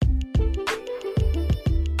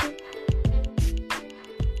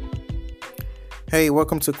Hey,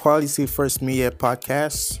 welcome to Quality First Media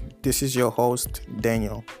Podcast. This is your host,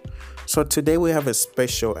 Daniel. So today we have a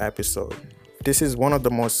special episode. This is one of the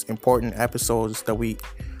most important episodes that we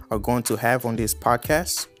are going to have on this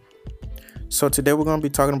podcast. So today we're going to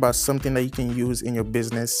be talking about something that you can use in your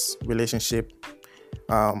business, relationship.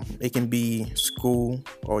 It can be school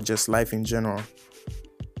or just life in general.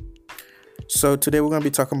 So today we're going to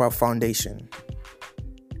be talking about foundation.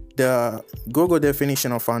 The Google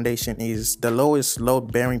definition of foundation is the lowest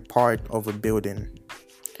load-bearing part of a building.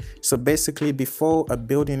 So basically, before a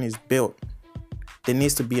building is built, there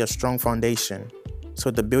needs to be a strong foundation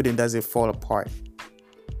so the building doesn't fall apart.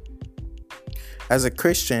 As a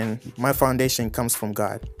Christian, my foundation comes from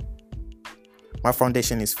God. My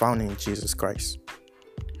foundation is found in Jesus Christ.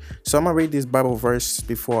 So I'm going to read this Bible verse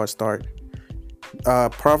before I start.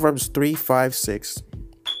 Proverbs 3:5-6.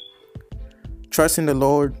 Trust in the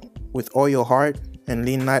Lord with all your heart and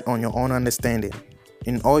lean not on your own understanding.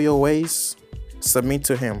 In all your ways, submit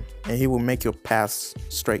to Him, and He will make your paths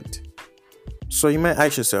straight. So you may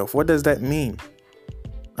ask yourself, what does that mean?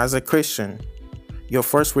 As a Christian, your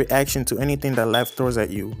first reaction to anything that life throws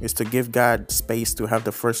at you is to give God space to have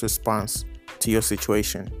the first response to your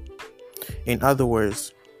situation. In other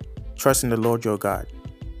words, trust in the Lord your God.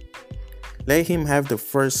 Let Him have the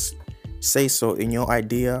first say-so in your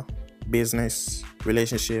idea, business,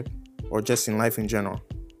 relationship, or just in life in general.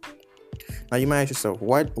 Now you might ask yourself,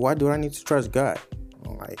 why do I need to trust God?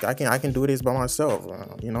 Like I can do this by myself.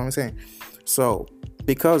 You know what I'm saying? So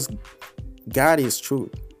because God is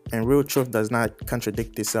truth, and real truth does not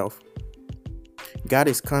contradict itself. God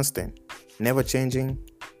is constant, never changing,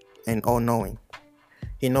 and all-knowing.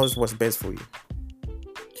 He knows what's best for you.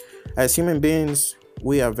 As human beings,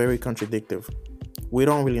 we are very contradictive. We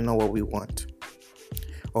don't really know what we want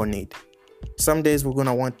or need. Some days we're going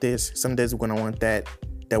to want this, some days we're going to want that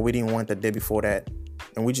we didn't want the day before that.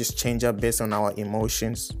 And we just change up based on our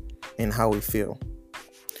emotions and how we feel.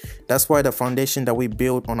 That's why the foundation that we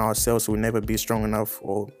build on ourselves will never be strong enough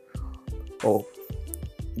or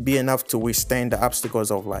be enough to withstand the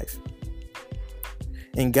obstacles of life.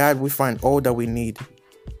 In God, we find all that we need.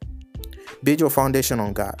 Build your foundation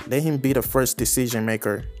on God. Let Him be the first decision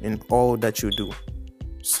maker in all that you do.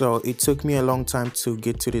 So it took me a long time to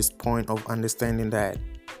get to this point of understanding that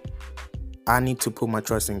I need to put my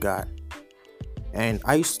trust in God. And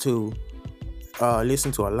I used to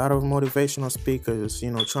listen to a lot of motivational speakers,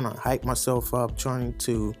 trying to hype myself up, trying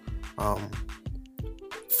to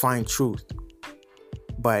find truth.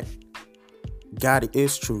 But God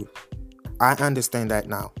is truth. I understand that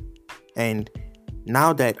now. And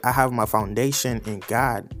now that I have my foundation in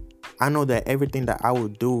God, I know that everything that I will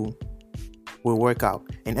do will work out.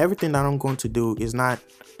 And everything that I'm going to do is not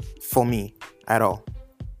for me at all.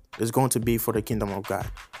 It's going to be for the kingdom of God.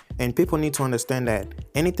 And people need to understand that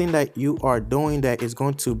anything that you are doing that is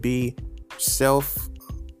going to be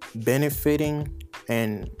self-benefiting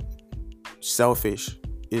and selfish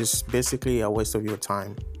is basically a waste of your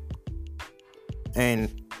time.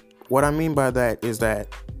 And what I mean by that is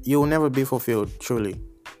that you will never be fulfilled, truly.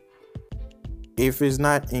 If it's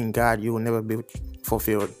not in God, you will never be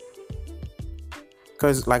fulfilled.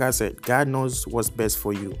 Because like I said, God knows what's best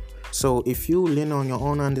for you. So if you lean on your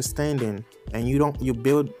own understanding and you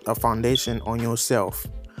build a foundation on yourself,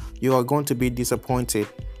 you are going to be disappointed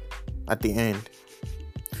at the end.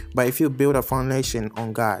 But if you build a foundation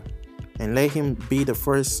on God and let Him be the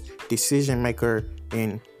first decision maker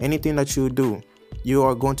in anything that you do, you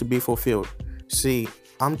are going to be fulfilled. See,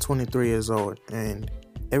 I'm 23 years old, and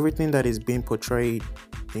everything that is being portrayed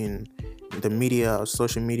in the media or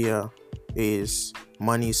social media is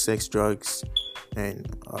money, sex, drugs,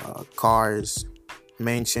 and cars,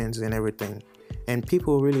 mansions, and everything. And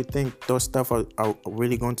people really think those stuff are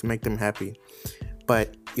really going to make them happy.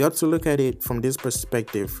 But you have to look at it from this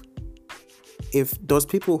perspective. If those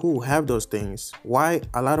people who have those things, why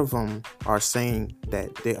a lot of them are saying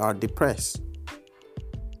that they are depressed?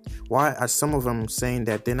 Why are some of them saying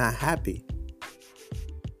that they're not happy?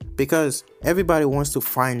 Because everybody wants to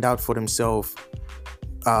find out for themselves,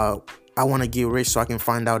 I want to get rich so I can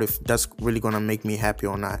find out if that's really going to make me happy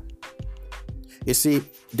or not. You see,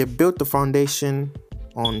 they built the foundation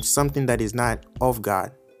on something that is not of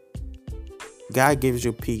God. God gives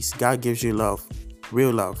you peace. God gives you love,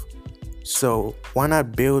 real love. So why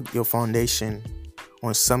not build your foundation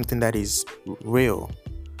on something that is real,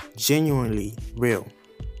 genuinely real,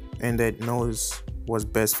 and that knows what's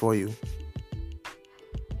best for you?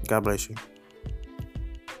 God bless you.